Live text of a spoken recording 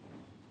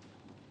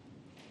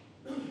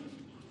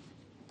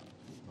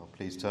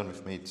Please turn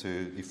with me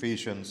to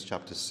Ephesians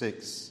chapter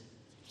 6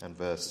 and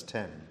verse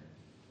 10.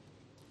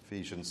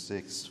 Ephesians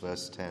 6,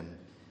 verse 10.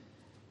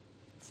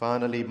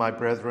 Finally, my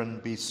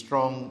brethren, be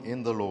strong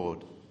in the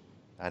Lord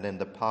and in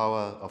the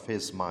power of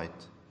his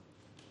might.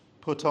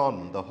 Put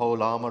on the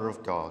whole armor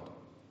of God,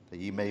 that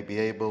ye may be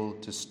able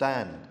to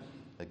stand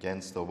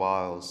against the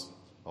wiles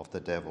of the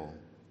devil.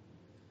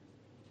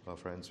 Well,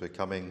 friends, we're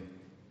coming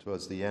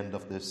towards the end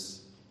of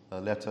this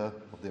letter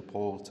of the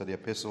Paul to the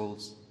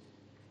epistles.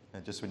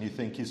 And just when you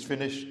think he's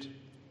finished,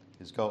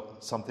 he's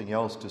got something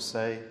else to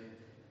say,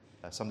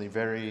 something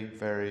very,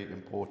 very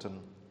important,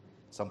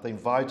 something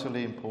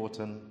vitally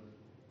important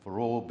for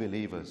all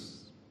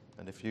believers.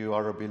 And if you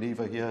are a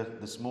believer here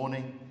this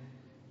morning,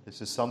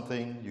 this is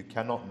something you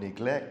cannot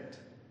neglect.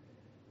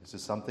 This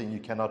is something you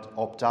cannot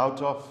opt out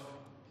of.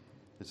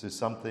 This is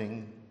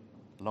something,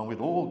 along with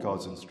all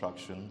God's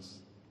instructions,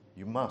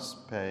 you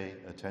must pay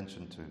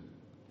attention to.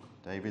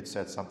 David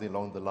said something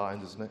along the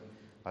lines, isn't it?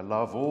 I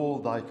love all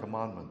thy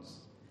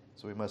commandments.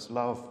 So we must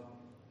love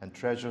and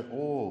treasure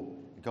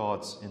all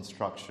God's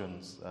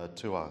instructions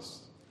to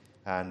us.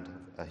 And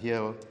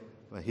here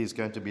he's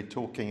going to be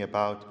talking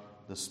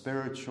about the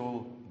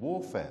spiritual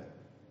warfare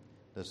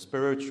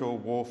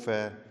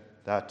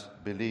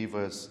that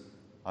believers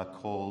are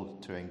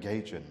called to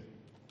engage in.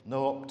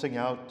 No opting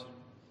out,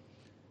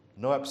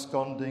 no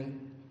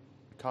absconding.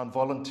 You can't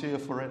volunteer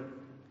for it.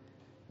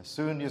 As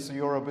soon as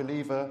you're a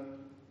believer,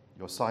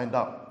 you're signed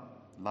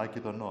up, like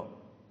it or not.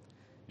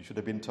 You should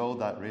have been told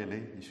that,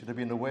 really. You should have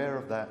been aware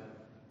of that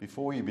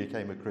before you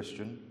became a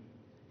Christian,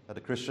 that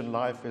a Christian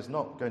life is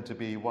not going to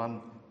be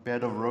one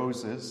bed of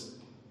roses.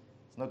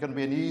 It's not going to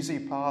be an easy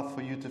path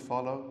for you to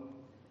follow.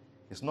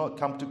 It's not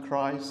come to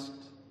Christ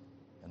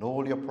and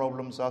all your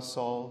problems are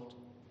solved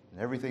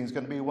and everything's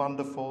going to be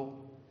wonderful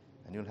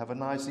and you'll have a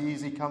nice,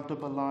 easy,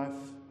 comfortable life.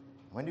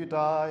 When you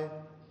die,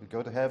 you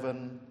go to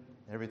heaven,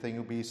 everything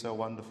will be so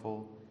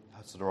wonderful.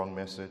 That's the wrong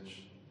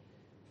message.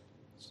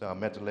 So I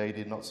met a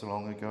lady not so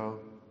long ago.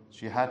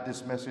 She had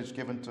this message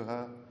given to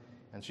her,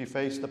 and she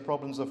faced the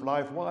problems of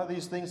life. Why are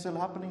these things still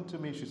happening to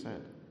me, she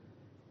said.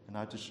 And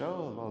I had to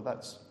show her, well,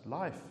 that's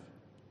life.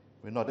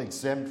 We're not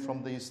exempt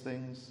from these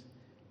things,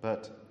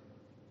 but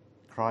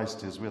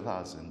Christ is with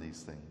us in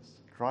these things.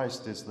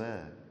 Christ is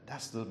there.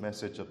 That's the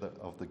message of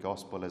the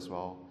gospel as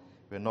well.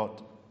 We're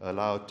not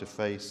allowed to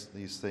face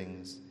these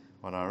things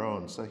on our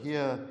own. So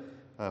here,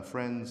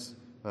 friends,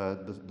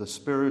 the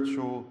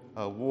spiritual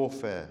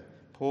warfare.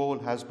 Paul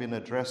has been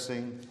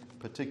addressing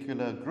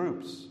particular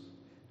groups.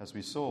 As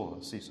we saw,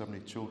 I see so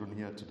many children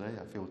here today.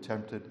 I feel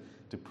tempted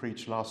to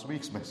preach last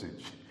week's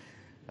message.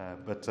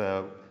 But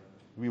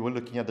we were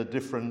looking at the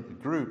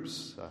different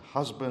groups,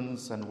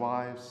 husbands and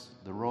wives,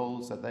 the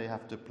roles that they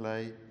have to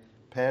play,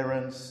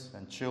 parents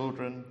and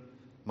children,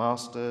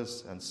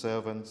 masters and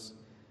servants.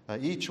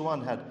 Each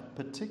one had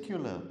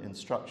particular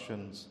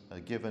instructions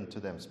given to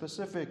them,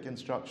 specific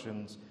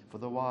instructions for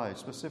the wives,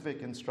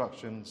 specific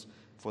instructions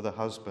for the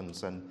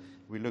husbands. And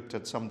we looked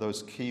at some of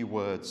those key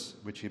words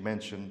which he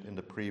mentioned in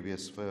the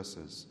previous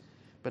verses.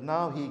 But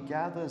now he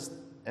gathers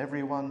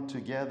everyone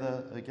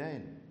together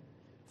again.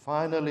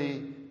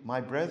 Finally,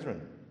 my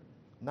brethren.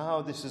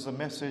 Now this is a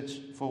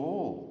message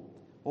for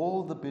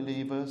all the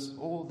believers,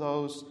 all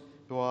those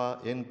who are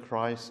in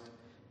Christ.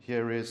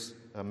 Here is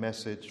a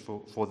message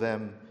for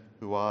them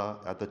who are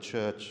at the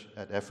church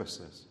at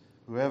Ephesus.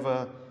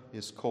 Whoever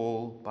is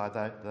called by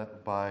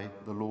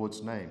the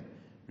Lord's name,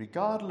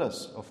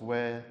 regardless of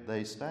where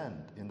they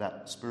stand in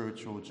that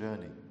spiritual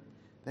journey.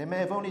 They may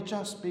have only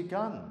just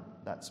begun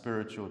that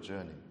spiritual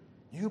journey.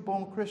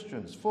 Newborn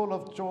Christians, full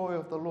of joy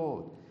of the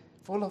Lord,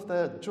 full of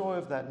the joy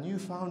of that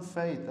newfound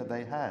faith that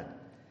they had.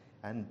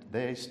 And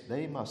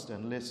they must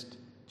enlist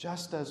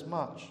just as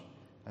much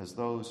as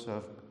those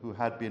who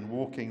had been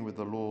walking with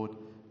the Lord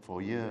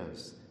for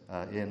years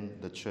in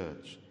the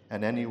church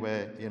and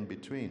anywhere in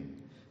between.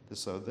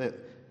 So that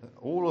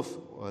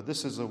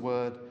this is a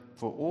word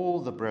for all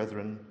the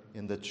brethren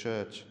in the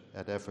church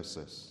at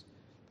Ephesus.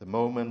 The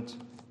moment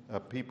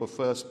people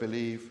first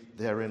believe,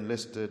 they're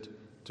enlisted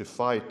to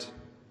fight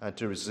and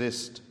to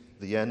resist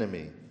the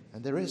enemy.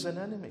 And there is an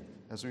enemy,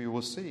 as we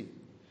will see.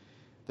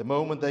 The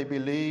moment they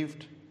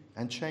believed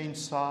and changed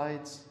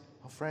sides,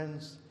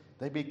 friends,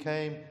 they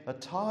became a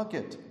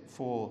target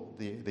for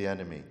the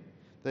enemy.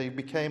 They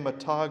became a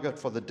target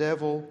for the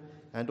devil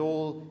and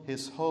all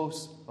his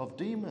host of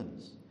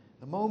demons.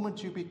 The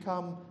moment you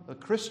become a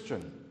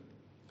Christian,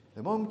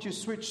 the moment you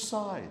switch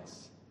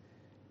sides,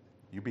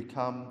 you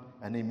become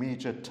an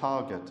immediate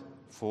target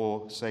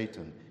for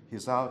Satan.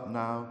 He's out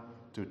now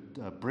to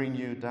bring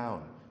you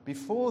down.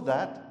 Before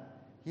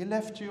that, he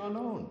left you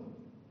alone.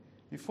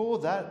 Before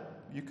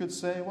that, you could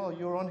say, well,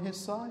 you're on his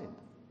side.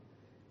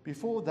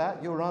 Before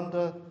that, you're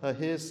under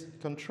his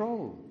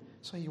control.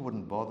 So he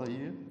wouldn't bother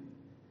you.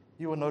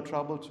 You were no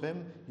trouble to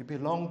him. You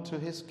belonged to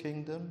his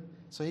kingdom.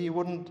 So he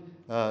would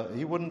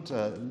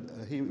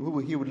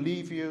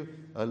leave you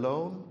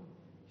alone.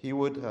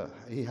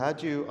 He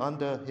had you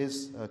under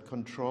his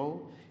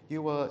control.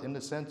 You were, in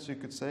a sense, you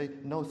could say,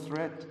 no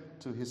threat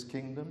to his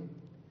kingdom.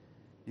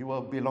 You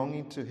were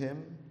belonging to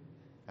him,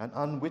 and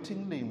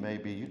unwittingly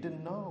maybe you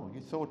didn't know.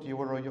 You thought you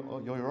were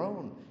your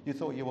own. You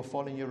thought you were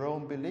following your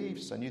own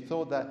beliefs, and you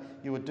thought that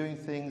you were doing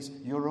things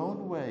your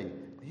own way.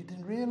 But you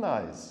didn't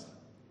realize,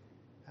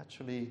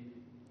 actually,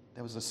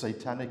 there was a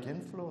satanic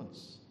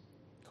influence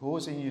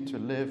causing you to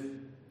live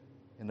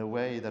in a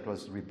way that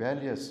was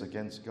rebellious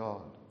against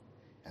God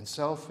and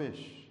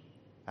selfish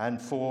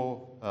and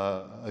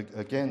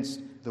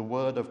against the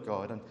Word of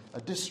God, and a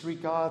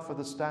disregard for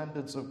the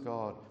standards of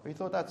God. You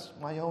thought, that's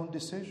my own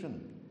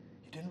decision.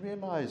 You didn't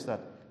realize that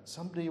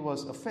somebody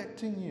was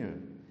affecting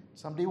you.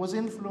 Somebody was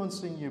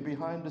influencing you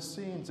behind the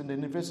scenes in the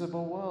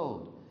invisible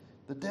world.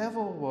 The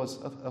devil was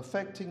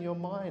affecting your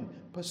mind,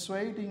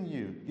 persuading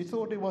you. You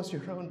thought it was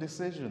your own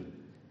decision.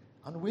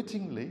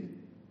 Unwittingly,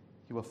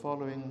 you were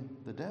following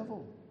the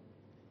devil.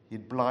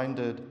 He'd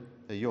blinded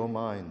your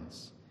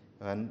minds.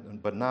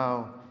 But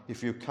now,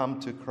 if you come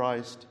to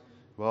Christ,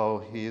 well,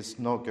 he is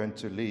not going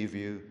to leave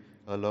you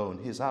alone.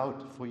 He's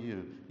out for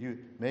you.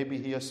 Maybe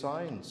he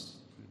assigns,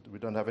 we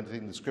don't have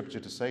anything in the scripture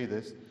to say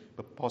this,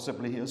 but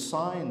possibly he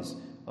assigns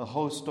a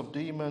host of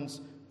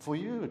demons for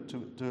you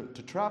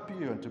to trap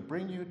you and to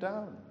bring you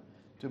down,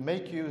 to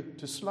make you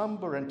to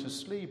slumber and to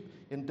sleep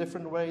in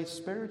different ways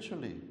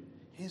spiritually.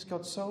 He's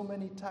got so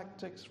many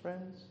tactics,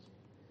 friends.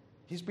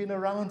 He's been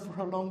around for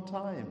a long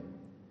time.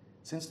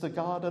 Since the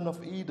Garden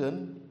of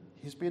Eden,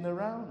 he's been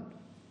around.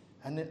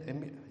 And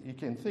you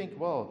can think,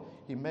 well,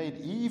 he made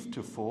Eve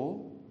to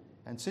fall,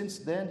 and since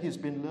then he's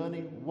been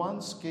learning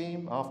one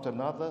scheme after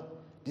another,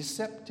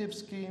 deceptive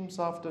schemes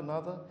after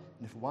another,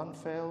 and if one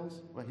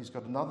fails, well, he's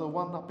got another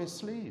one up his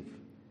sleeve.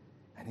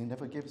 And he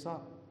never gives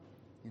up.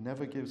 He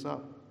never gives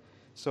up.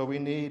 So we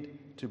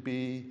need to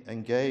be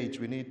engaged.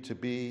 We need to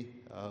be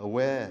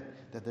aware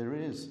that there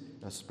is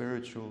a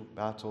spiritual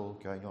battle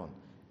going on.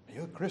 Are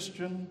you a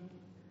Christian?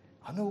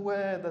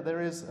 Unaware that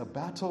there is a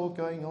battle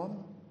going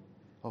on?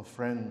 Oh,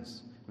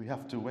 friends, we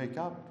have to wake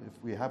up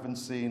if we haven't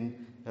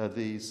seen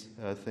these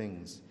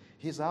things.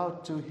 He's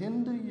out to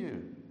hinder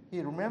you.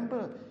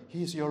 Remember,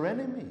 he's your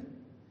enemy.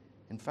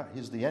 In fact,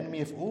 he's the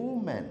enemy of all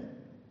men.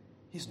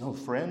 He's no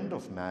friend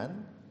of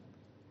man.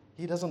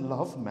 He doesn't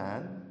love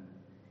man.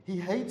 He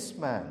hates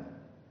man.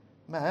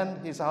 Man,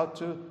 he's out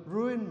to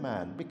ruin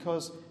man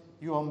because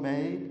you are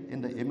made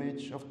in the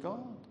image of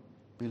God,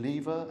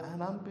 believer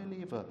and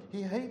unbeliever.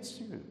 He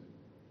hates you.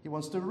 He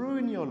wants to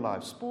ruin your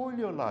life, spoil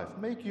your life,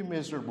 make you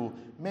miserable,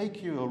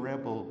 make you a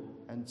rebel,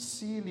 and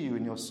seal you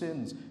in your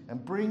sins,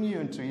 and bring you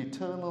into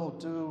eternal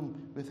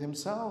doom with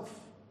himself.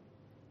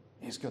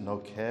 He's got no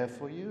care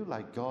for you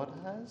like God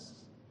has.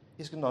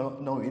 He's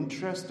got no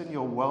interest in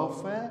your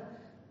welfare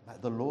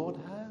like the Lord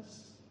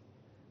has.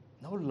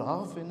 No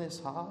love in his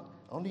heart,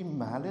 only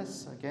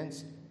malice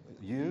against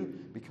you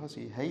because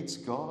he hates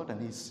God and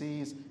he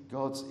sees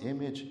God's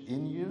image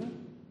in you.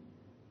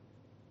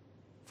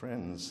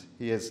 Friends,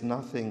 he has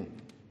nothing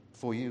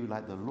for you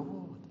like the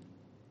Lord.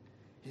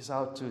 He's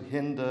out to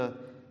hinder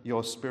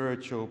your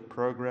spiritual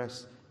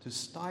progress, to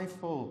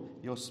stifle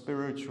your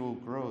spiritual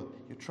growth.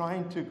 You're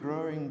trying to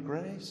grow in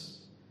grace.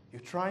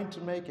 You're trying to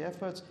make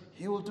efforts.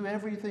 He will do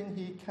everything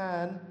he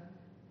can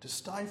to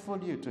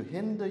stifle you, to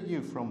hinder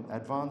you from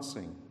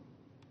advancing.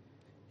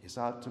 He's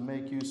out to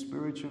make you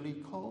spiritually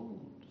cold,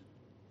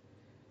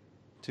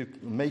 to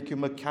make you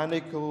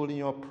mechanical in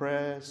your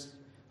prayers.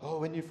 Oh,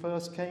 when you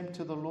first came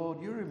to the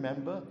Lord, you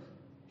remember,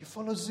 you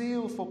full of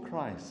zeal for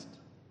Christ.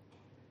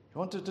 You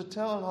wanted to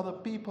tell other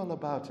people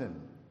about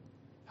him.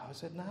 How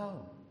is it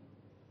now?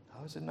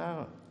 How is it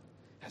now?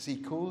 Has he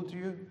called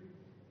you?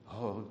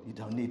 Oh, you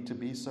don't need to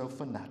be so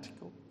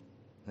fanatical.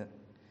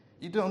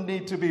 You don't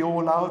need to be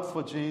all out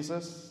for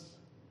Jesus.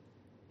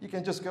 You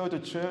can just go to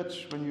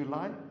church when you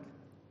like.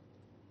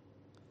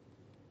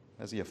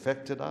 Has he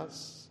affected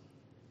us?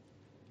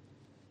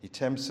 He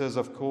tempts us,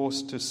 of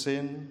course, to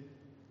sin.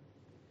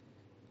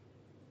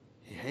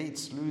 He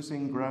hates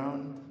losing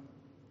ground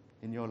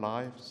in your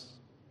lives.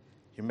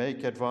 You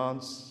make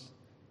advance,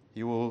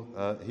 he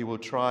will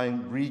try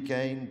and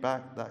regain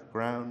back that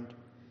ground.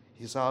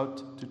 He's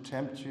out to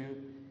tempt you.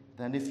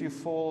 Then if you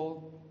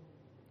fall,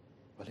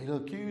 well, he'll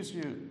accuse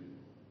you.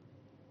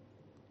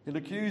 He'll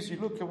accuse you,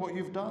 look at what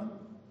you've done.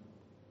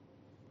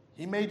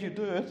 He made you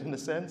do it, in a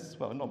sense.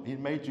 Well, not he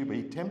made you, but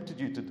he tempted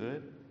you to do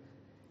it.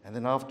 And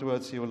then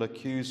afterwards, he will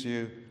accuse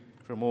you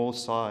from all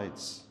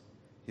sides.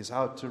 He's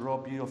out to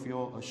rob you of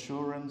your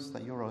assurance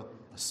that you're a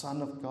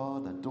son of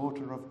God, a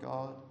daughter of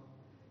God.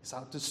 He's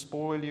out to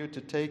spoil you,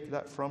 to take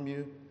that from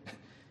you.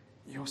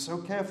 You're so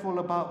careful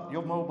about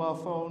your mobile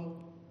phone.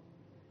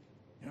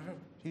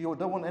 You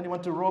don't want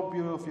anyone to rob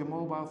you of your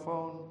mobile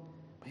phone.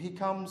 But he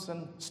comes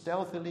and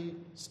stealthily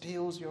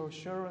steals your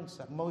assurance,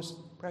 that most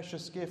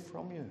precious gift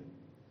from you.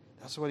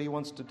 That's what he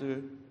wants to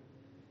do.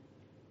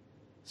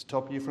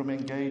 Stop you from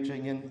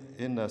engaging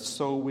in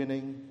soul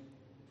winning.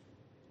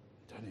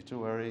 Don't need to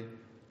worry.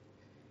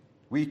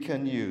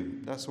 Weaken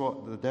you. That's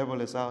what the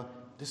devil is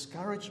out.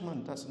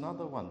 Discouragement, that's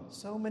another one.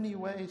 So many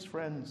ways,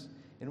 friends,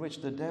 in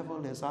which the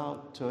devil is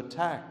out to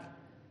attack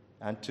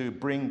and to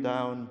bring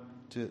down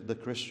to the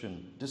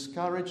Christian.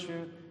 Discourage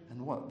you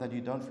And what? That you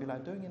don't feel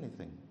like doing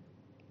anything.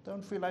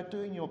 Don't feel like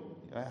doing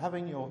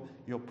having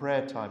your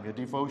prayer time, your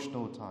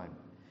devotional time.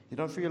 You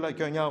don't feel like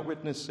going out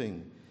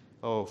witnessing.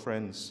 Oh,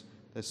 friends,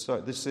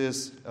 this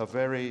is a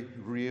very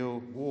real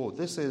war.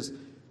 This is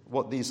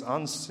what these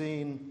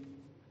unseen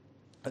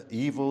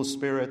evil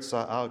spirits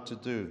are out to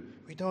do.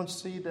 We don't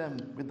see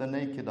them with the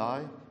naked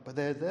eye, but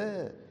they're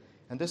there.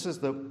 And this is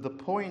the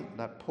point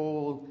that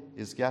Paul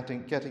is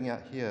getting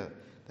at here,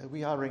 that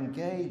we are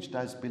engaged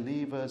as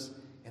believers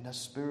in a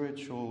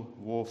spiritual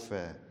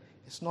warfare.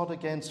 It's not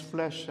against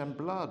flesh and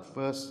blood.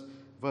 Verse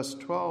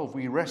 12,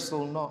 we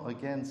wrestle not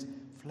against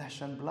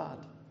flesh and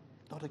blood,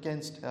 not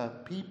against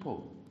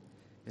people.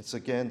 It's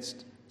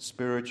against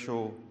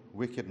spiritual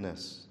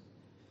wickedness.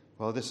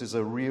 Well, this is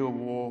a real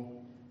war,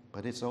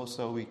 but it's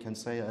also, we can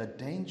say, a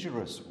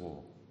dangerous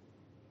war.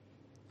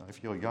 Now,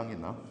 if you're young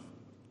enough,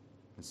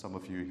 and some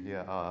of you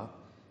here are,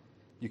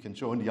 you can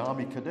join the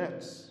Army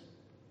Cadets.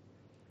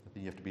 I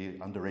think you have to be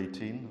under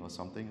 18 or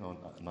something, or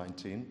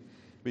 19.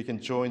 We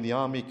can join the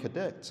Army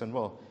Cadets, and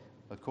well,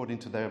 according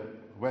to their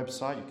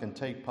website, you can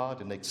take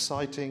part in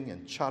exciting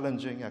and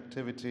challenging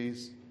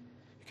activities.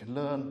 You can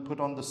learn, put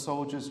on the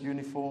soldier's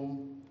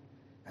uniform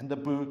and the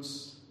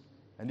boots,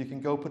 and you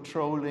can go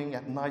patrolling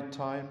at night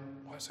time.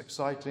 Oh, it's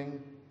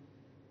exciting.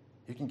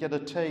 You can get a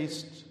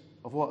taste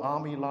of what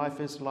army life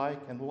is like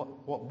and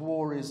what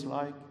war is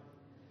like.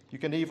 You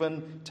can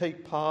even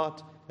take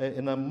part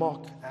in a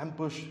mock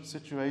ambush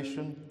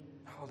situation.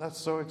 Oh, that's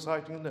so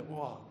exciting, isn't it?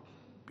 Wow,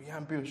 be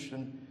ambushed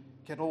and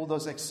get all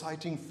those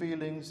exciting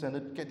feelings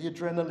and get the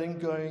adrenaline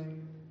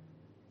going.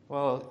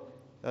 Well,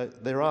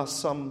 there are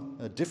some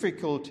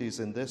difficulties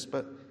in this,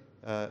 but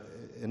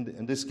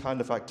in this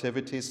kind of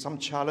activities, some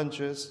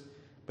challenges,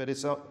 but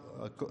it's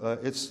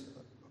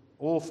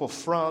all for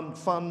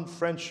fun,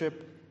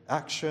 friendship,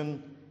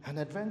 action, and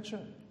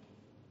adventure.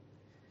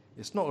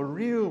 It's not a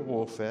real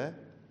warfare.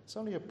 It's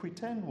only a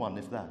pretend one,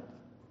 if that.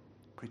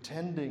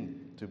 Pretending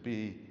to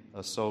be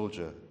a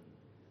soldier.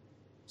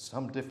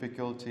 Some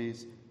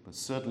difficulties, but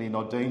certainly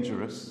not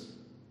dangerous.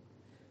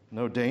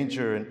 No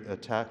danger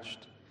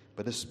attached.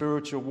 But the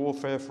spiritual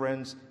warfare,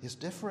 friends, is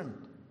different.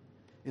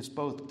 It's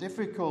both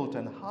difficult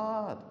and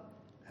hard,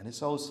 and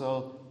it's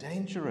also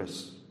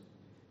dangerous.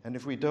 And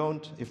if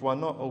we're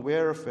not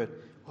aware of it,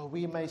 well,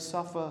 we may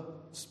suffer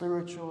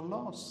spiritual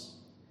loss.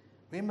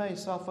 We may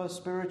suffer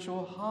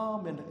spiritual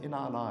harm in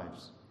our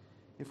lives.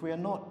 If we are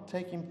not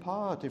taking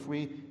part, if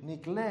we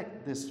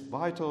neglect this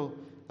vital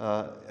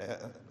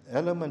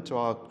element to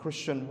our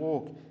Christian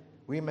walk,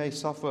 we may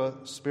suffer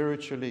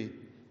spiritually.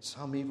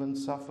 Some even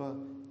suffer,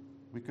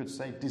 we could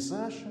say,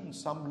 desertion.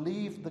 Some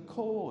leave the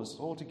cause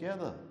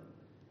altogether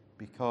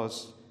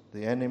because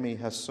the enemy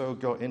has so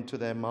got into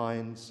their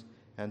minds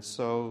and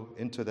so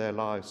into their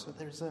lives.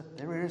 So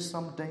there is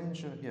some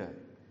danger here.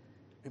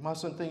 We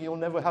mustn't think it'll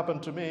never happen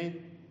to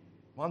me.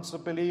 Once a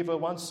believer,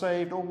 once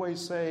saved,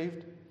 always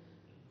saved.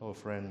 Oh,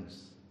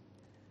 friends,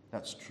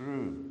 that's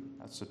true.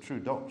 That's a true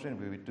doctrine.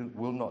 We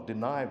will not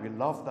deny. We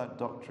love that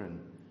doctrine.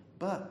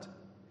 But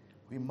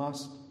we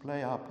must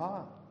play our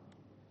part.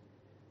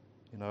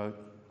 You know,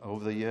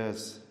 over the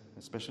years,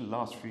 especially the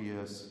last few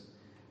years,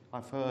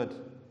 I've heard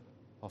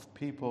of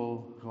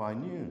people who I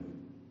knew,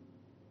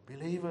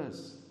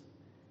 believers,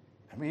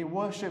 and we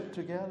worshiped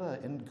together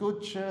in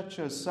good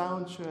churches,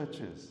 sound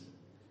churches.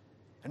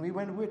 And we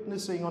went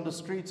witnessing on the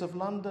streets of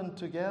London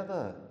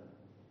together.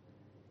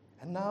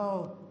 And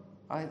now,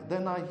 I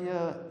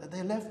hear that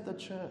they left the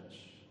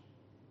church.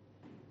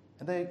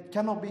 And they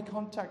cannot be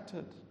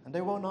contacted. And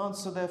they won't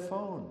answer their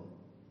phone.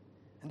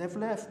 And they've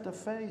left the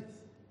faith.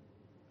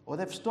 Or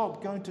they've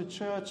stopped going to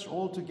church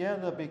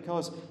altogether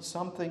because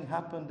something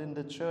happened in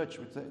the church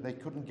which they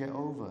couldn't get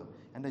over.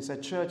 And they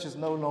said, church is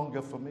no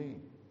longer for me.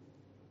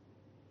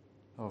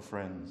 Oh,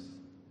 friends,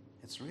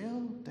 it's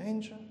real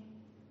danger.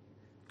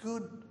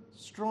 Good,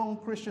 strong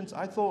Christians,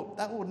 I thought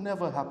that would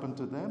never happen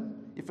to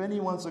them. If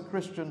anyone's a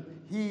Christian,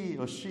 he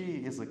or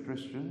she is a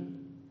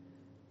Christian.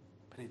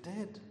 But it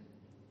did.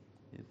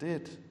 It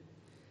did.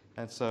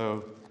 And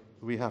so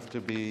we have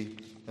to be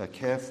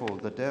careful.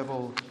 The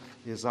devil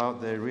is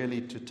out there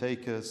really to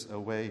take us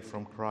away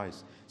from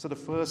Christ. So the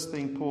first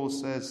thing Paul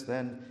says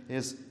then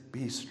is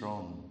be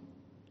strong.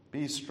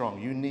 Be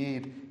strong. You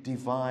need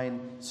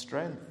divine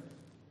strength.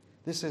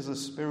 This is a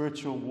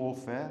spiritual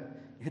warfare.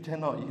 You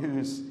cannot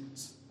use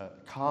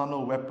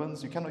carnal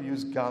weapons. You cannot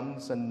use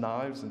guns and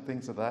knives and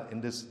things like that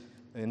in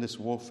this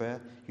warfare.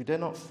 You dare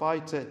not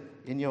fight it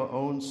in your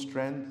own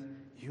strength.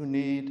 You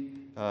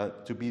need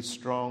to be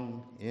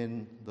strong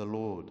in the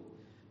Lord.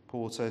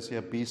 Paul says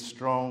here, be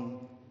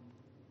strong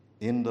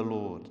in the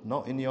Lord,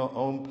 not in your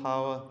own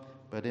power,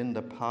 but in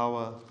the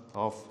power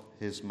of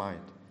his might.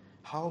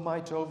 How am I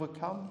to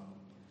overcome?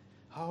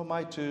 How am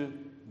I to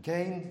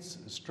gain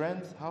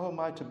strength? How am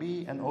I to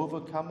be an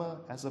overcomer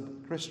as a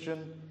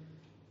Christian?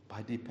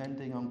 By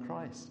depending on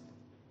Christ,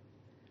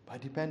 by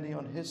depending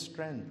on his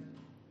strength,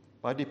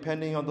 by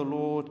depending on the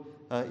Lord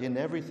in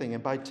everything,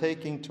 and by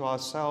taking to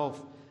ourselves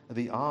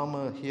the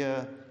armor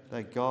here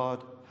that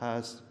God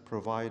has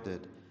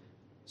provided.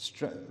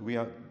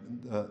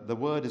 the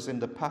word is in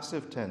the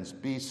passive tense,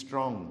 be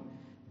strong,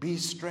 be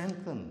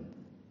strengthened.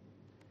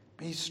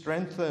 Be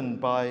strengthened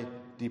by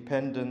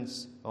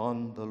dependence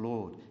on the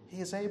Lord.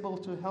 He is able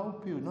to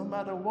help you no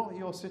matter what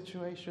your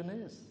situation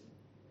is,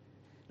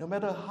 no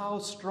matter how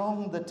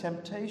strong the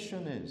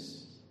temptation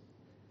is,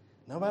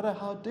 no matter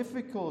how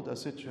difficult a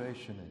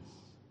situation is.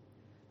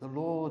 The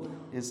Lord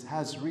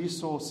has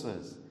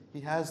resources.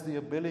 He has the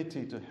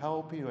ability to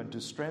help you and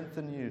to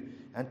strengthen you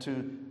and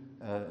to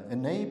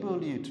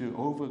enable you to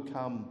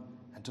overcome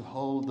and to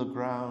hold the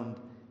ground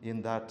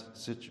in that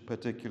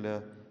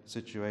particular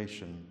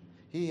situation.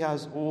 He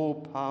has all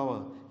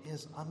power. He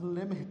has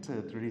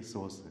unlimited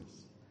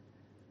resources.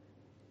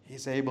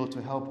 He's able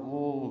to help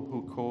all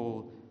who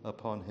call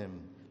upon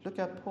him. Look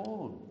at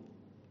Paul.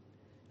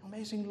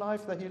 Amazing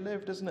life that he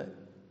lived, isn't it?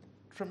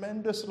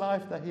 Tremendous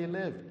life that he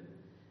lived.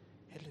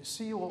 You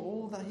see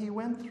all that he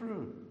went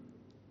through.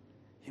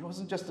 He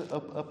wasn't just an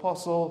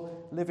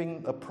apostle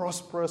living a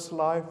prosperous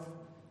life,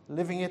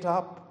 living it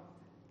up.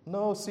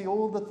 No, see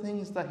all the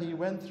things that he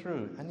went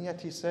through. And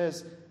yet he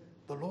says,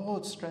 the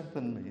Lord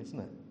strengthened me, isn't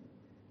it?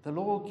 The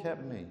Lord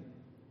kept me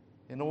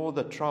in all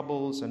the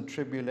troubles and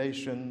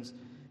tribulations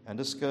and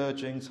the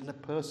scourgings and the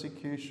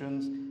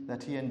persecutions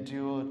that he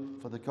endured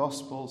for the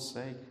gospel's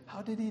sake.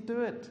 How did he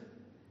do it?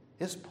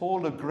 Is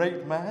Paul a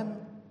great man?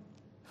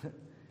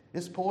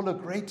 Is Paul a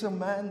greater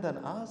man than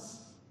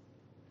us?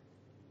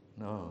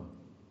 No.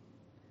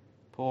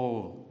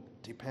 Paul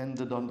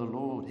depended on the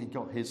Lord. He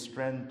got his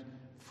strength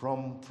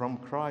from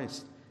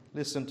Christ.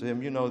 Listen to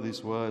him. You know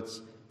these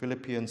words.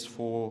 Philippians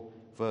 4,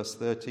 verse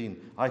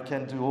 13. I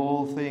can do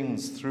all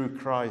things through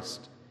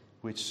Christ,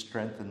 which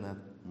strengtheneth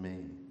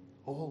me.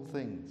 All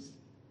things.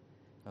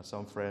 Now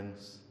some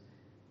friends,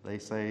 they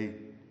say,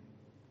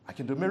 I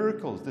can do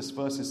miracles. This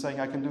verse is saying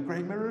I can do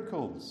great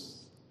miracles.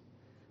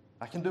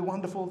 I can do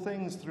wonderful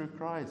things through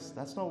Christ.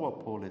 That's not what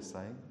Paul is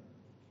saying.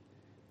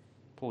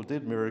 Paul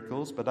did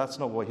miracles, but that's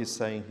not what he's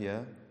saying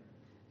here.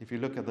 If you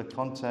look at the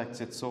context,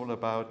 it's all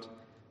about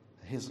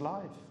his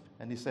life.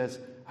 And he says,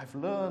 I've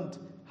learned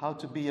how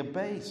to be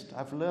abased.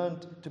 I've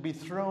learned to be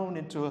thrown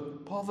into a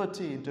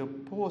poverty, into a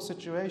poor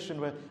situation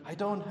where I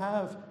don't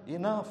have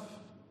enough.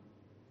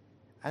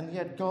 And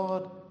yet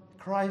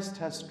Christ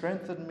has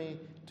strengthened me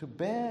to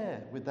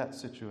bear with that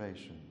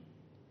situation.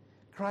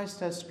 Christ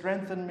has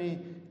strengthened me,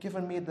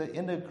 given me the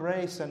inner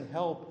grace and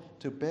help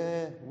to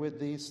bear with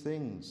these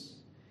things.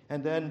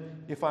 And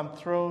then if I'm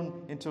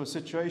thrown into a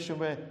situation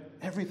where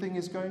everything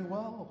is going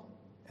well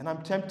and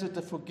I'm tempted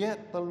to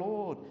forget the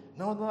Lord,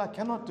 no, I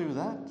cannot do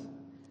that.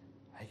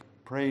 I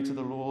pray to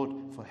the Lord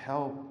for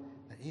help,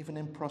 that even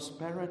in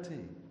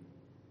prosperity,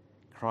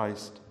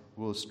 Christ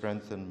will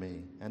strengthen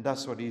me. And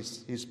that's what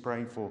he's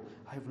praying for.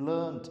 I've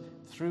learned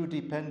through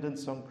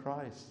dependence on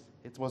Christ.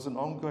 It was an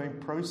ongoing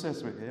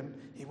process with him.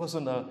 He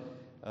wasn't a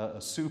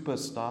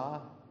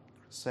superstar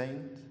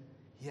saint.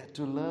 He had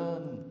to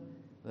learn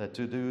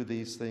to do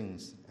these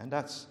things. And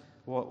that's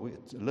what we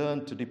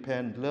learn to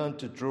depend, learn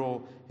to draw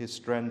his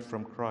strength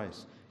from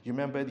Christ. You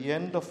remember at the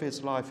end of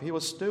his life, he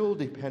was still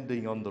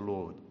depending on the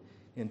Lord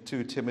in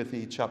 2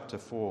 Timothy chapter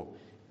 4.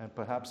 And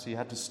perhaps he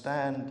had to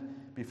stand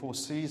before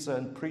Caesar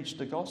and preach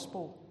the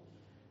gospel.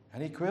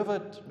 And he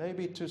quivered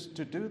maybe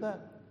to do that.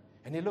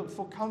 And he looked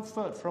for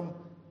comfort from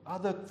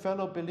other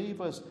fellow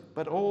believers,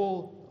 but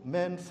all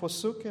men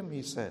forsook him,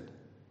 he said.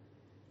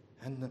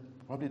 And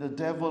probably the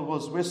devil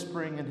was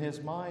whispering in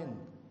his mind,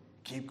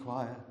 keep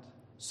quiet.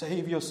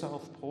 Save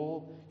yourself,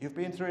 Paul. You've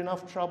been through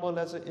enough trouble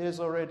as it is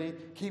already.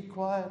 Keep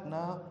quiet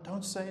now.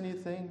 Don't say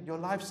anything. Your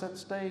life's at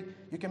stake.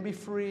 You can be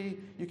free.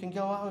 You can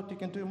go out. You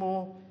can do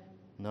more.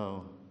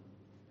 No.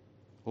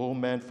 All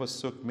men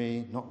forsook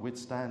me,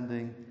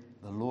 notwithstanding,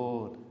 the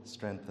Lord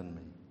strengthened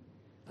me.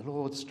 The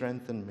Lord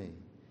strengthened me,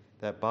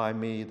 that by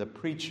me the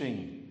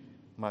preaching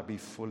might be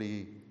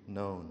fully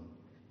known.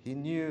 He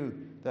knew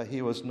that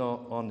he was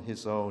not on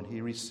his own.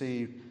 He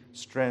received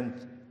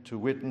strength to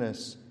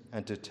witness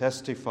and to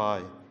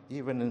testify,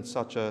 even in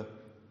such a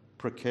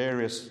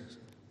precarious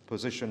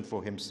position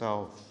for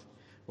himself.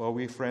 Well,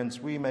 we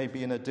may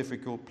be in a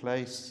difficult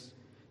place.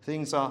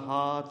 Things are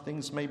hard.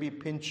 Things may be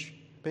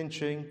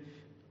pinching.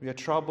 We are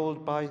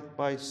troubled by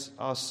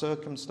our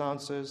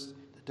circumstances.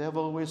 The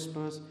devil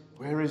whispers,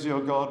 where is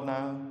your God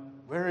now?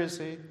 Where is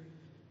he?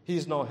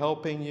 He's not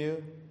helping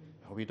you.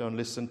 We don't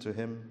listen to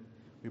him.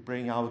 We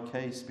bring our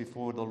case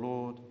before the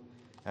Lord,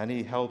 and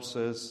he helps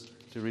us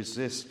to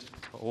resist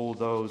all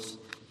those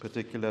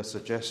particular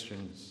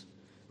suggestions.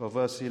 Well,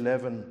 verse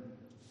 11,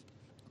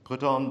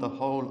 put on the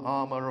whole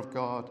armor of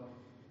God,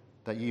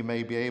 that ye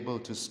may be able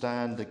to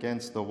stand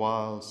against the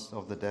wiles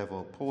of the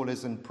devil. Paul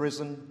is in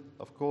prison,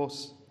 of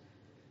course,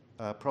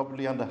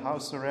 probably under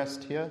house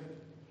arrest here,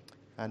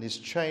 and his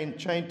chained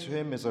to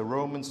him is a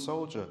Roman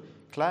soldier,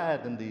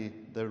 clad in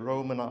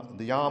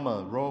the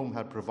armor Rome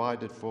had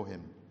provided for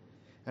him.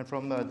 And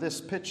from this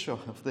picture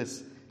of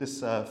this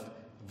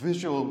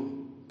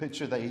visual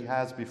picture that he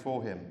has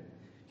before him,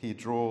 he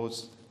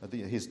draws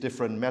his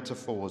different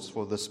metaphors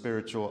for the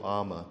spiritual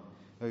armor.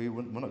 We're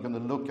not going to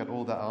look at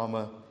all that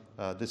armor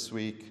this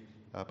week,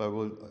 but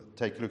we'll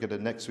take a look at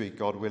it next week,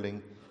 God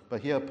willing.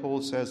 But here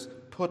Paul says,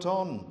 put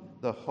on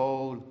the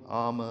whole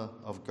armor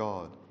of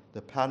God,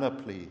 the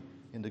panoply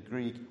in the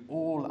Greek,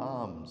 all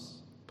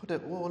arms. Put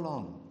it all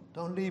on.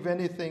 Don't leave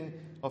anything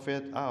of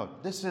it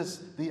out. This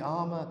is the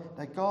armor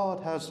that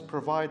God has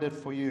provided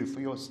for you, for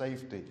your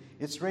safety.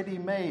 It's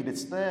ready-made.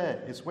 It's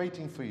there. It's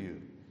waiting for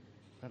you.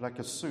 Like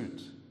a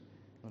suit.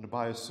 You want to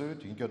buy a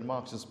suit? You can go to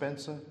Marks &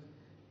 Spencer.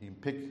 You can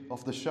pick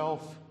off the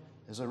shelf.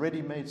 There's a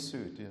ready-made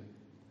suit.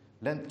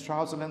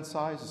 Trouser length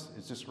size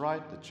is just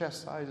right. The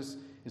chest size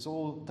is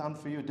all done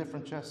for you,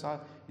 different chest size.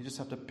 You just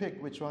have to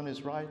pick which one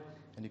is right,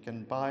 and you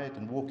can buy it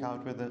and walk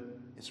out with it.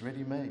 It's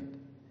ready-made.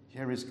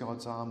 Here is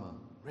God's armor,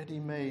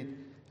 ready-made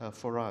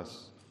for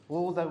us.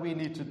 All that we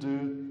need to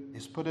do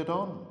is put it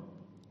on.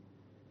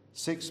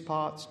 6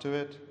 parts to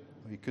it.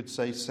 You could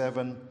say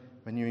 7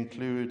 when you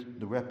include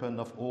the weapon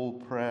of all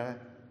prayer,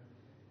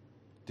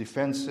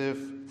 defensive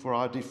for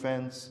our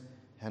defense,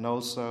 and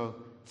also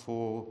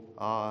for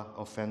our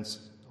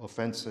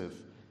offensive.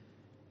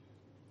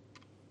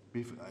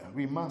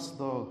 We must,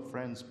 though,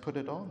 friends, put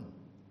it on.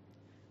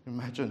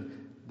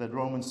 Imagine that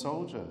Roman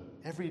soldier.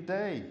 Every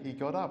day he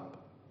got up.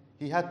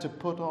 He had to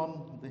put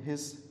on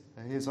his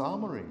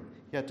armory.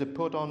 He had to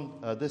put on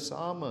this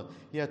armor.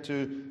 He had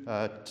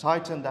to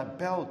tighten that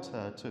belt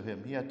to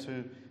him. He had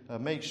to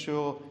make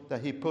sure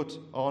that he put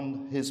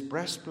on his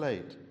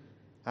breastplate.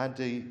 And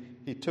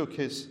he took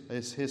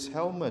his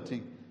helmet.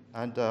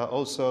 And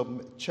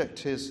also checked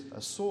his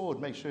sword,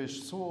 make sure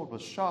his sword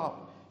was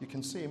sharp. You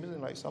can see him, isn't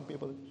it? Like some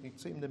people, you can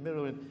see him in the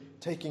mirror and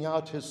taking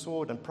out his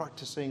sword and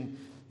practicing,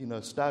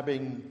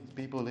 stabbing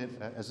people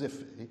as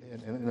if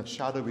in a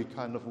shadowy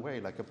kind of way,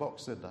 like a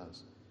boxer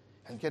does.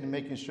 And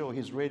making sure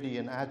he's ready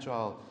and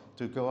agile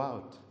to go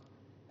out.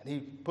 And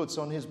he puts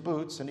on his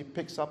boots and he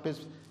picks up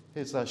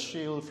his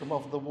shield from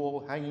off the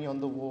wall, hanging on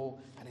the wall,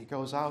 and he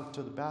goes out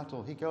to the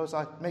battle. He goes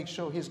out, makes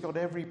sure he's got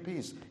every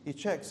piece. He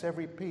checks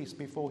every piece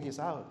before he's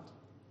out.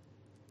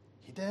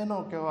 He dare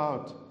not go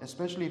out,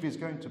 especially if he's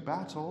going to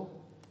battle,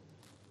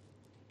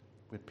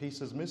 with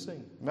pieces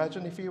missing.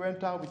 Imagine if he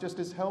went out with just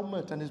his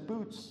helmet and his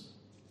boots.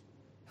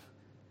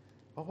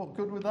 Oh, what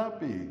good would that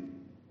be?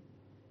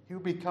 He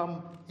would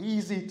become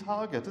easy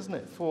target, isn't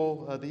it,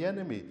 for the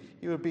enemy.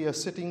 He would be a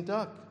sitting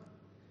duck.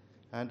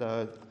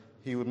 And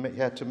he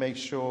had to make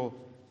sure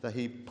that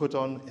he put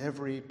on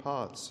every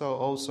part. So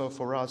also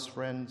for us,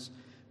 friends,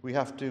 we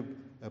have to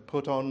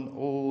put on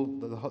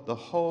the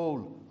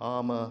whole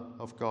armor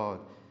of God,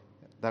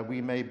 that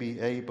we may be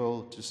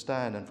able to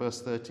stand. And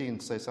verse 13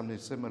 says something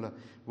similar.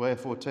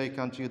 Wherefore take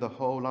unto you the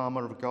whole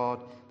armor of God,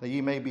 that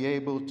ye may be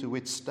able to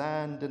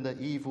withstand in the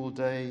evil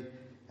day,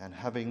 and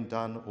having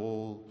done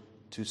all,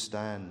 to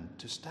stand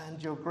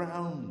your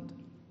ground,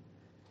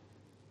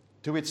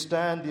 to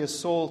withstand the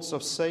assaults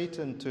of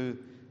Satan, to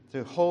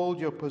hold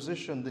your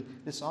position.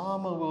 This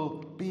armor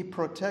will be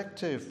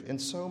protective in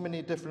so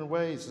many different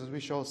ways, as we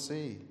shall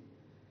see,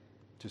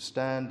 to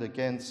stand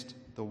against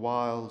the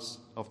wiles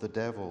of the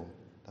devil.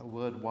 That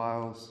word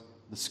wiles,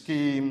 the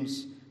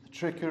schemes, the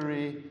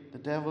trickery. The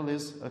devil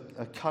is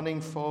a cunning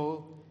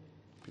foe.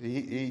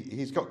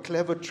 He's got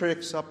clever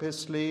tricks up his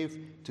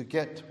sleeve to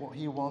get what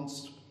he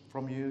wants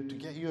from you, to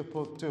get you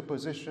to a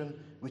position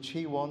which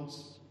he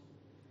wants.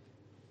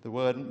 The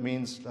word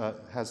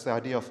has the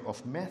idea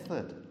of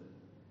method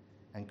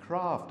and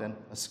craft and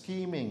a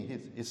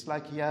scheming. It's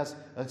like he has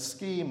a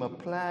scheme, a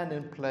plan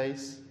in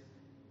place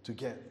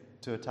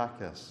to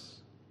attack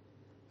us,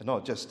 and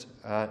not just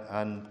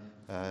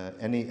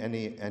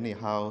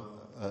anyhow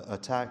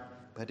attack,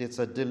 but it's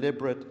a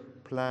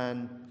deliberate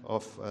plan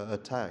of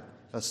attack,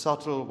 a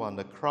subtle one,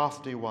 a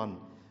crafty one,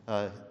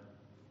 a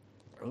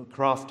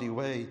crafty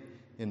way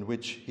in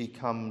which he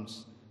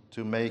comes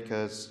to make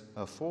us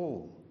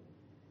fall.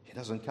 He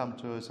doesn't come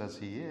to us as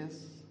he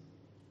is.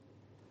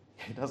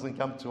 He doesn't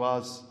come to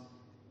us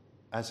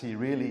as he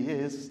really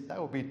is.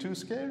 That would be too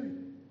scary.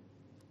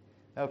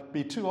 That would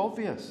be too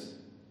obvious.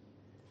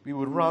 We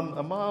would run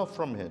a mile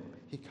from him.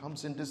 He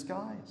comes in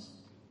disguise.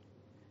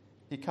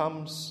 He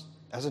comes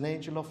as an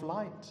angel of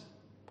light,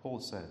 Paul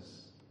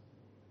says.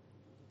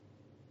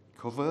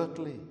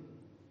 Covertly,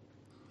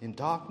 in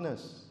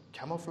darkness,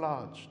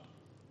 camouflaged,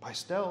 by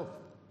stealth.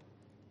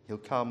 He'll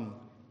come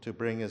to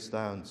bring us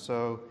down.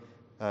 So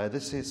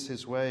this is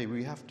his way.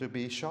 We have to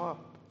be sharp.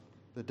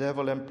 The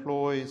devil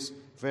employs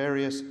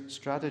various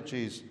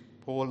strategies.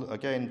 Paul,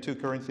 again, 2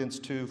 Corinthians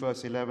 2,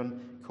 verse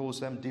 11, calls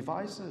them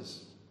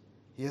devices.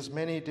 He has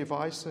many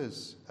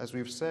devices, as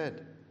we've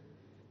said.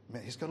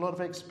 He's got a lot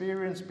of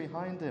experience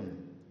behind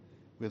him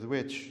with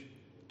which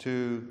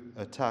to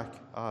attack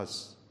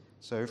us.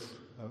 So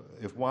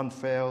if one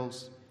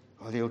fails,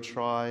 well, he'll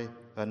try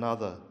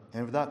another.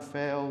 And if that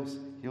fails,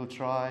 he'll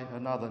try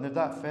another. And if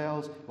that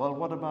fails, well,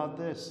 what about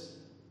this?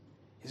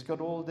 He's got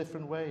all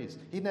different ways.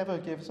 He never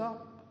gives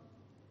up.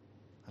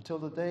 Until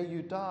the day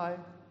you die,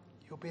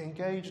 you'll be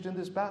engaged in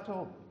this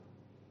battle,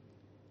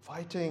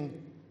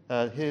 fighting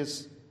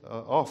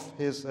off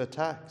his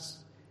attacks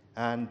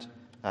and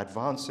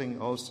advancing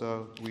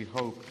also, we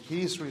hope.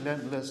 He's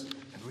relentless,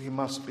 and we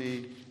must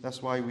be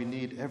That's why we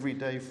need every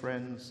day,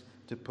 friends,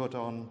 to put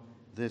on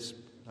this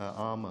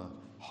armor.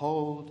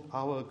 Hold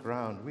our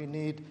ground. We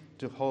need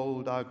to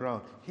hold our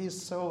ground. He's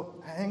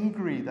so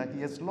angry that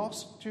he has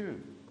lost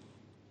you.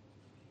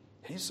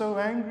 He's so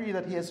angry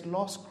that he has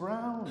lost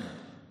ground.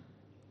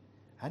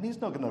 And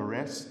he's not going to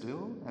rest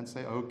still and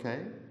say,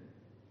 okay,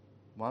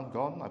 one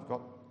gone, I've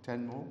got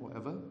 10 more,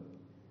 whatever.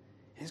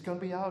 He's going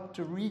to be out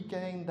to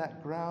regain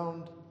that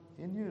ground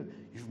in you.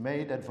 You've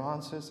made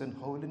advances in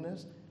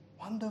holiness.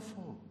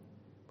 Wonderful.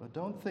 But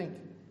don't think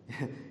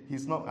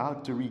he's not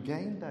out to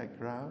regain that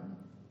ground.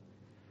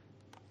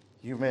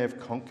 You may have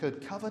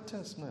conquered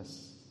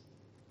covetousness.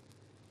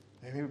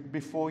 Maybe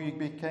before you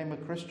became a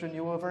Christian,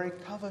 you were a very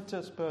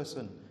covetous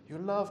person. You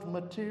loved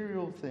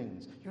material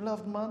things. You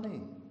loved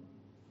money.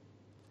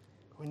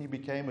 When you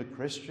became a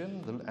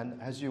Christian, and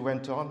as you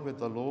went on with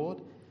the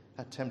Lord,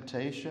 a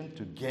temptation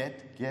to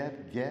get,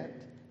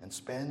 and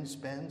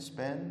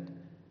spend,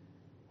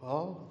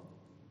 well,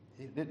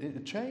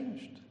 it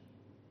changed.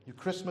 Your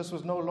Christmas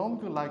was no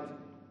longer like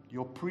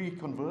your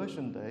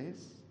pre-conversion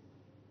days.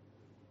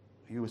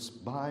 You were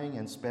buying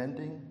and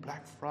spending,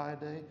 Black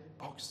Friday,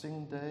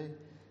 Boxing Day,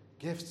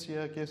 gifts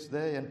here, gifts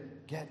there, and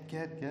get.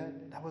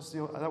 That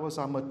was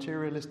our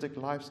materialistic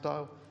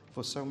lifestyle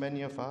for so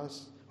many of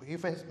us.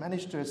 You've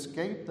managed to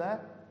escape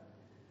that,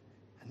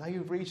 and now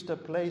you've reached a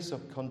place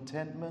of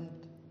contentment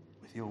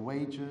with your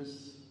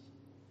wages,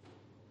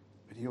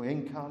 with your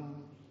income,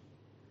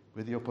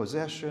 with your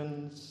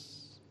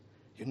possessions.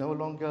 You no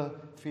longer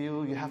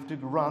feel you have to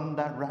run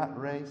that rat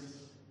race.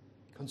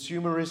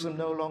 Consumerism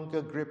no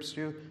longer grips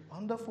you.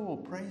 Wonderful.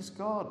 Praise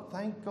God.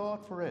 Thank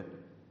God for it.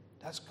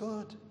 That's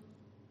good.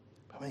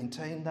 But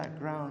maintain that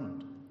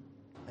ground.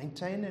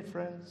 Maintain it,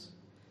 friends.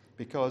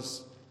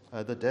 Because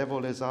the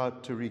devil is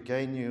out to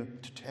regain you,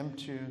 to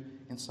tempt you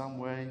in some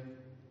way.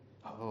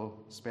 Oh,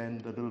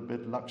 spend a little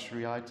bit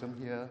luxury item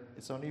here.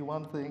 It's only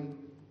one thing.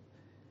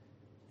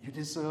 You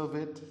deserve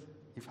it.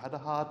 You've had a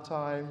hard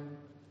time.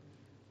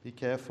 Be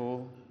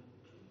careful.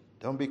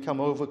 Don't become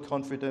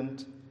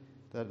overconfident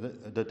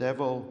that the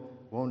devil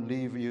won't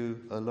leave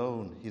you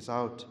alone. He's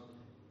out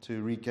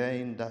to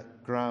regain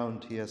that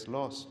ground he has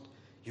lost.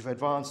 You've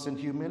advanced in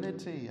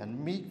humility and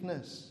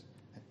meekness.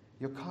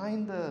 You're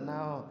kinder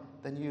now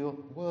than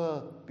you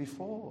were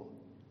before.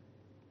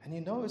 And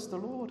you know it's the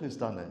Lord who's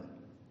done it.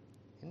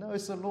 You know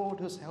it's the Lord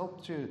who's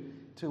helped you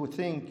to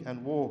think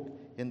and walk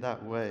in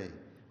that way.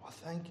 Well,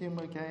 thank Him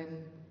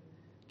again.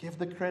 Give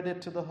the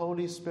credit to the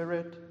Holy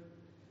Spirit.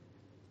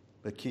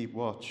 But keep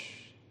watch,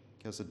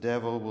 because the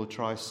devil will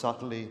try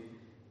subtly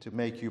to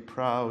make you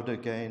proud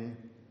again.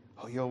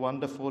 Oh, you're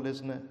wonderful,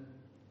 isn't it?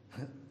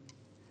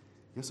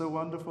 You're so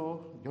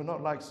wonderful. You're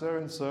not like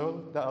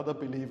so-and-so, that other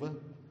believer.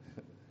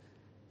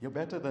 You're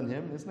better than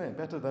him, isn't it?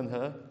 Better than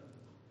her.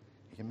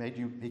 He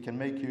can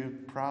make you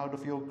proud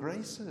of your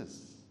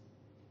graces.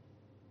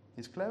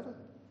 He's clever.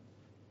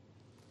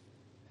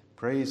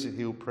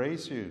 He'll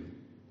praise you.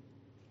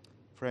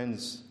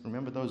 Friends,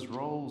 remember those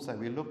roles that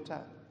we looked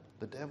at?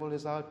 The devil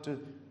is out to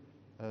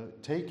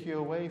take you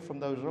away from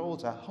those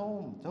roles at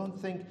home. Don't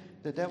think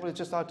the devil is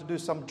just out to do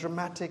some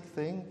dramatic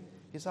thing.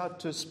 He's out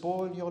to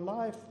spoil your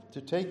life,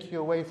 to take you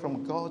away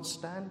from God's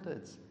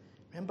standards.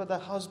 Remember the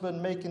husband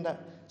making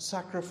that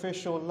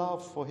sacrificial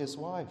love for his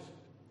wife,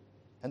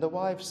 and the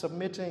wife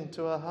submitting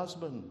to her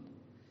husband.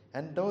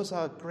 And those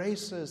are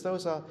graces,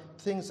 those are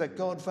things that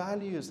God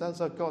values,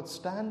 those are God's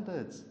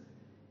standards.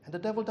 And the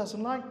devil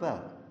doesn't like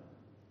that.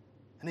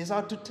 And he's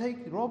out to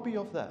rob you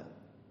of that.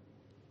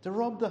 To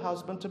rob the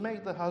husband, to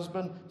make the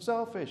husband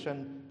selfish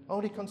and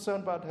only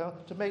concerned about her,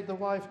 to make the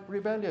wife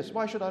rebellious.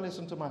 Why should I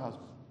listen to my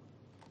husband?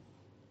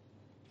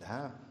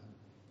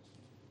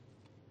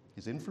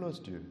 He's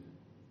influenced you,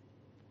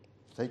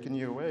 taken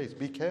you away.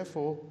 Be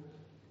careful.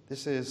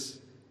 This is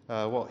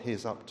what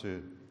he's up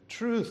to.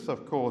 Truth,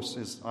 of course,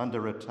 is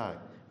under attack.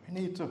 We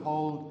need to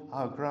hold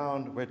our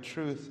ground where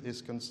truth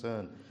is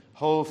concerned.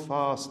 Hold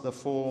fast the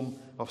form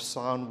of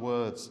sound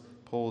words,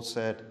 Paul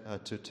said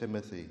to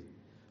Timothy.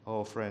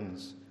 Oh,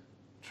 friends,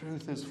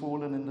 truth has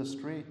fallen in the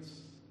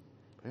streets.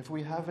 But if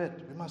we have it,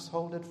 we must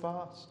hold it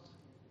fast.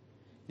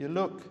 You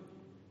look,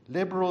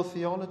 liberal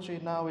theology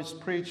now is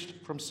preached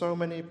from so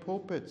many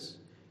pulpits.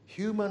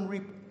 Human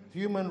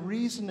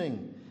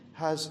reasoning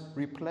has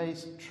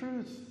replaced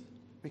truth.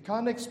 We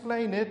can't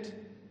explain it,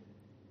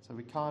 so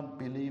we can't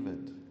believe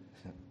it.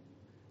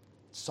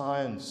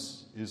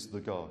 Science is the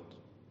God.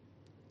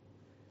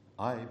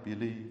 I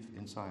believe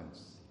in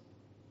science.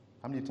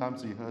 How many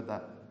times have you heard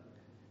that?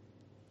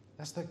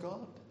 That's the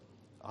God.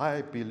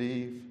 I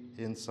believe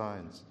in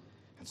science.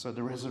 And so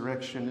the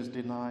resurrection is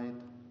denied.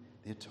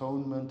 The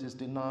atonement is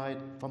denied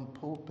from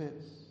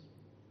pulpits.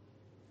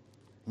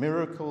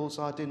 Miracles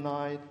are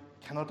denied,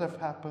 cannot have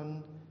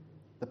happened.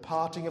 The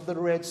parting of the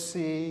Red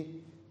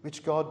Sea,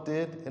 which God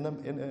did in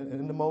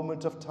a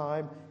moment of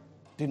time,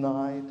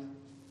 denied.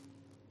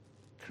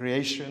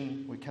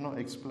 Creation, we cannot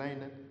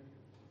explain it,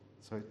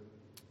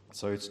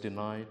 so it's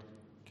denied.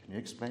 Can you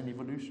explain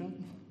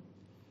evolution?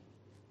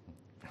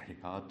 Very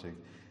hard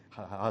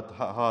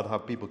how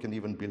people can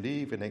even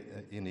believe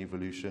in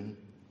evolution.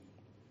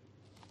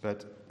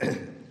 But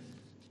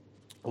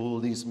all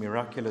these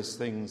miraculous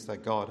things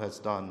that God has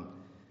done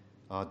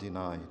are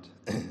denied.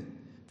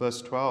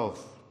 Verse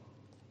 12,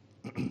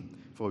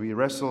 for we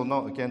wrestle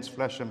not against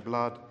flesh and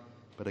blood,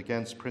 but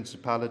against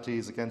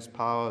principalities, against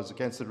powers,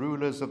 against the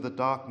rulers of the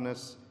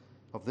darkness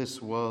of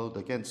this world,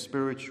 against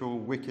spiritual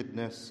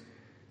wickedness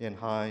in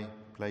high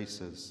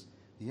places.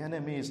 The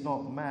enemy is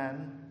not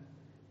man,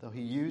 though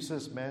he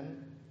uses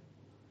men,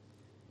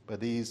 but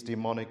these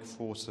demonic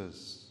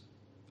forces.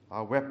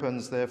 Our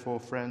weapons,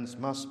 therefore, friends,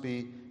 must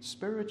be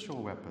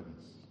spiritual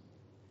weapons.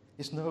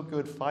 It's no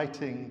good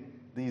fighting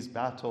these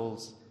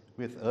battles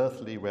with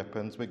earthly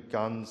weapons, with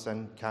guns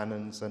and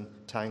cannons and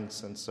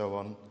tanks and so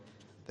on.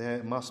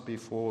 They must be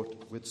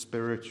fought with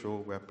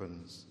spiritual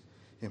weapons.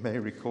 You may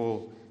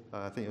recall,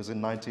 I think it was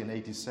in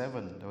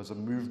 1987, there was a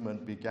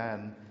movement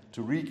began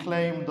to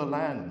reclaim the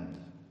land.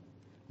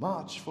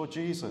 March for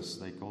Jesus,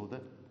 they called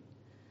it.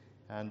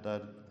 And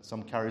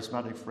some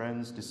charismatic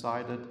friends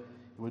decided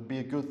it would be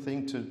a good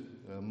thing to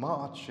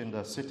march in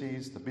the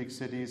cities, the big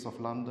cities of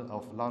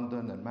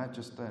London and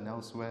Manchester and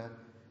elsewhere,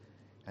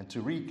 and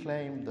to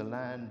reclaim the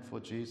land for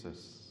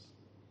Jesus.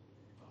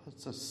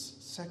 It's a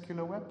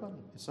secular weapon.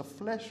 It's a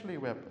fleshly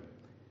weapon.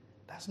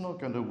 That's not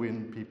going to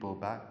win people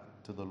back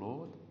to the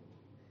Lord.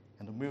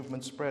 And the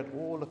movement spread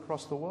all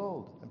across the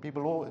world. And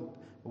people all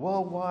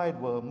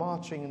worldwide were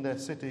marching in their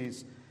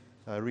cities,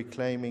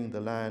 reclaiming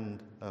the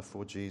land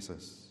for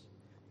Jesus.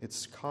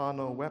 It's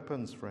carnal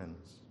weapons,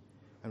 friends.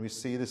 And we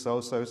see this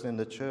also in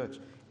the church.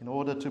 In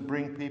order to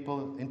bring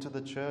people into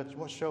the church,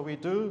 what shall we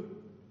do?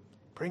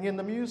 Bring in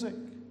the music.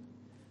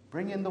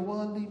 Bring in the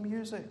worldly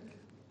music.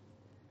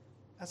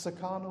 That's a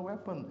carnal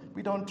weapon.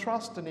 We don't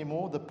trust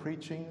anymore the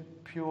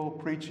pure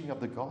preaching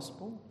of the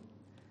gospel.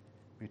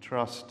 We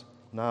trust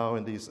now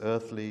in these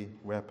earthly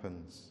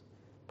weapons.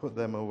 Put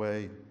them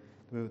away.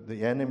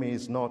 The enemy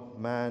is not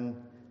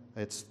man,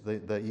 it's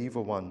the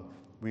evil one.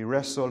 We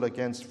wrestle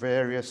against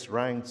various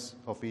ranks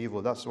of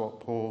evil. That's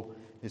what Paul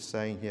is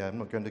saying here. I'm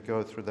not going to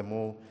go through them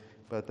all,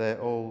 but they're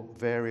all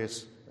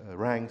various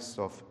ranks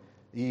of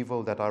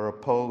evil that are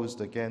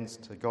opposed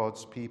against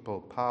God's people,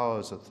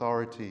 powers,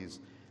 authorities,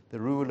 the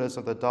rulers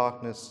of the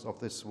darkness of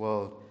this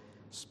world,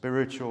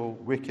 spiritual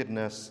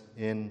wickedness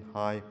in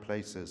high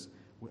places.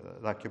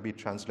 That could be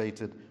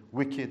translated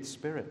wicked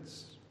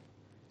spirits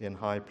in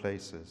high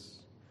places.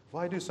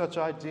 Why do such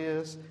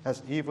ideas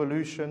as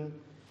evolution,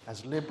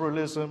 as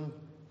liberalism,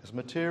 as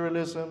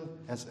materialism,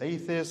 as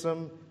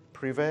atheism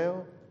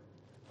prevail?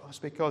 Well, it's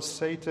because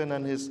Satan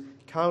and his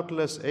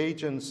countless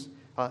agents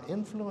are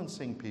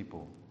influencing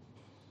people,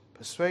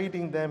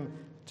 persuading them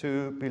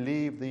to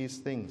believe these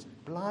things,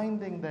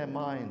 blinding their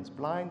minds,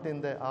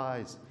 blinding their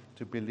eyes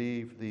to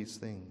believe these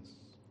things.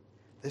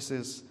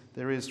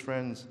 There is,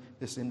 friends,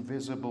 this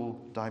invisible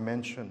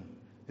dimension.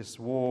 This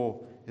war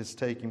is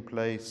taking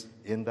place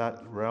in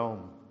that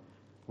realm.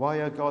 Why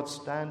are God's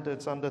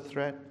standards under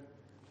threat?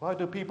 Why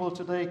do people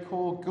today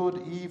call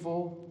good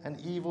evil and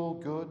evil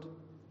good?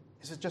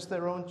 Is it just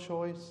their own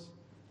choice?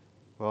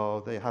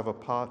 Well, they have a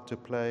part to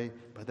play,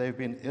 but they've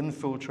been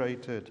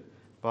infiltrated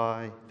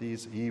by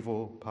these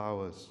evil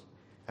powers.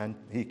 And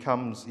he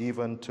comes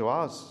even to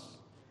us,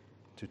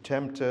 to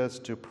tempt us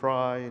to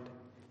pride,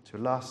 to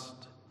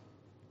lust,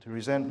 to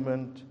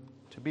resentment,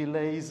 to be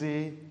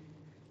lazy,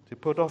 to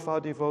put off our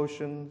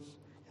devotions.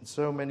 In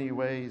so many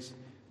ways,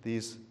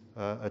 these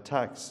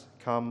attacks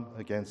come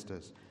against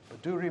us.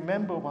 But do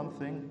remember one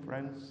thing,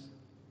 friends.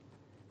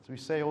 As we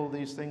say all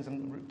these things,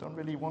 and don't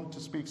really want to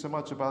speak so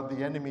much about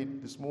the enemy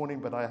this morning,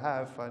 but I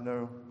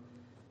know.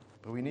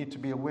 But we need to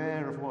be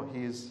aware of what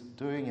he is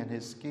doing and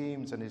his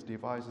schemes and his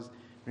devices.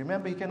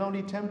 Remember, he can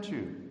only tempt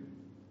you.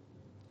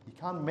 He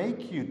can't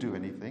make you do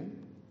anything.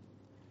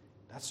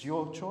 That's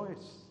your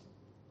choice.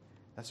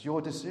 That's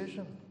your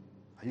decision.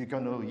 Are you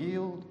going to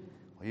yield?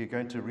 Are you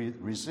going to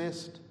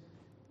resist?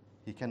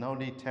 He can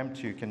only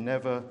tempt you. He can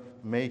never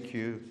make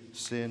you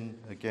sin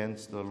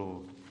against the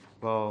Lord.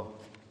 Well,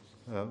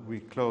 we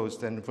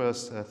closed in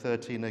verse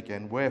 13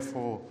 again.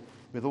 Wherefore,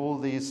 with all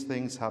these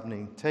things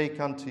happening, take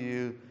unto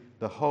you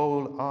the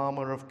whole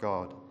armor of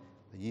God,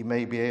 that ye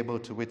may be able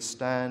to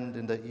withstand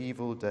in the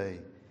evil day,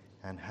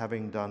 and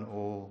having done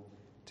all,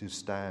 to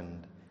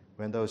stand.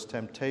 When those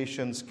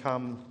temptations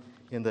come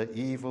in the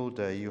evil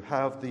day, you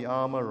have the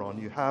armor on,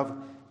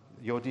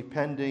 you're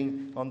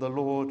depending on the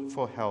Lord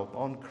for help,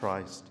 on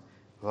Christ.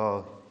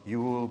 Well,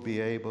 you will be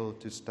able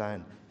to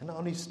stand. And not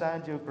only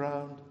stand your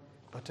ground,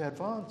 but to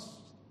advance,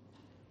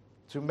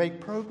 to make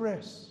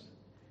progress,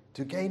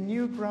 to gain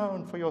new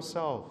ground for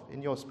yourself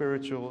in your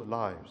spiritual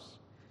lives.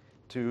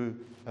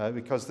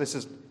 Because this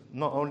is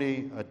not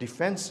only a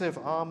defensive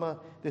armor,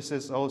 this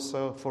is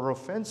also for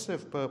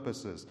offensive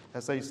purposes.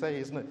 As they say,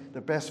 isn't it?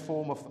 The best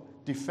form of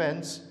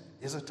defense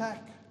is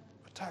attack.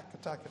 Attack,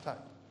 attack, attack.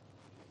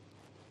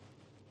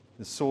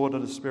 The sword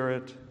of the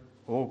Spirit,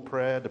 all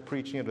prayer, the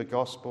preaching of the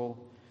gospel.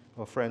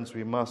 Well, friends,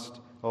 we must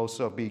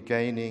also be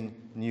gaining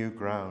new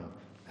ground.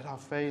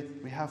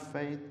 We have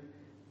faith,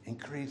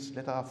 increase.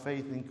 Let our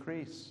faith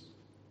increase.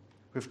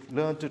 We've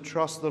learned to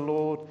trust the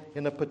Lord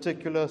in a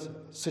particular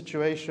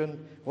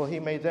situation. Well, He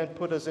may then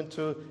put us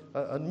into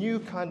a new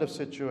kind of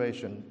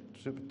situation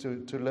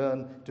to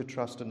learn to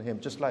trust in Him,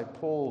 just like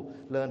Paul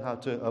learned how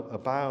to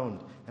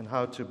abound and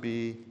how to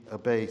be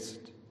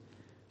abased.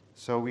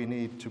 So we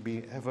need to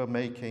be ever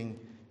making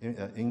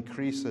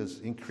increases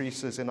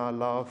in our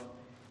love,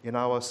 in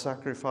our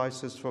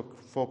sacrifices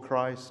for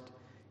Christ,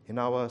 in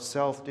our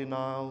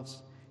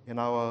self-denials, in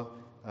our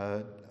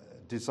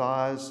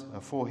desires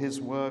for His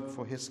work,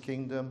 for His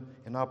kingdom,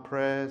 in our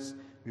prayers.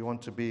 We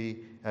want to be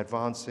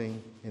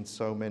advancing in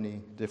so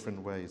many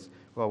different ways.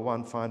 Well,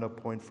 one final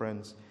point,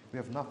 friends. We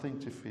have nothing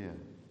to fear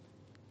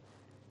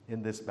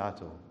in this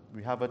battle.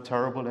 We have a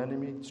terrible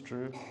enemy, it's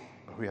true,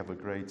 but we have a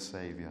great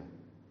Savior.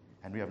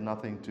 And we have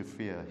nothing to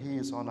fear. He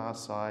is on our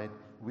side.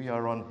 We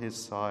are on His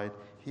side.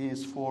 He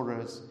is for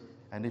us.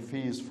 And if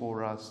He is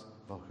for us,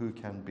 well, who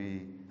can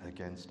be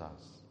against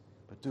us?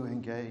 But do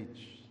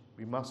engage.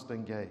 We must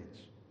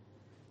engage,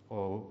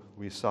 or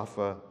we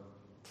suffer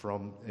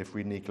from if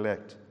we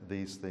neglect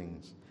these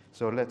things.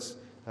 So let's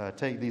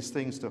take these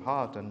things to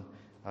heart and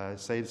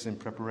say this in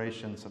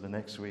preparation so the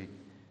next week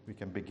we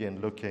can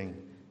begin looking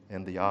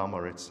in the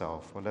armor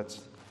itself. Well,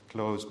 let's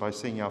close by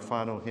singing our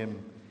final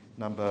hymn,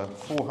 number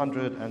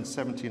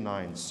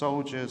 479,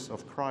 Soldiers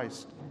of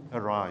Christ,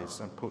 Arise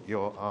and Put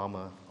Your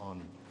Armor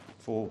On,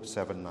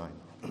 479.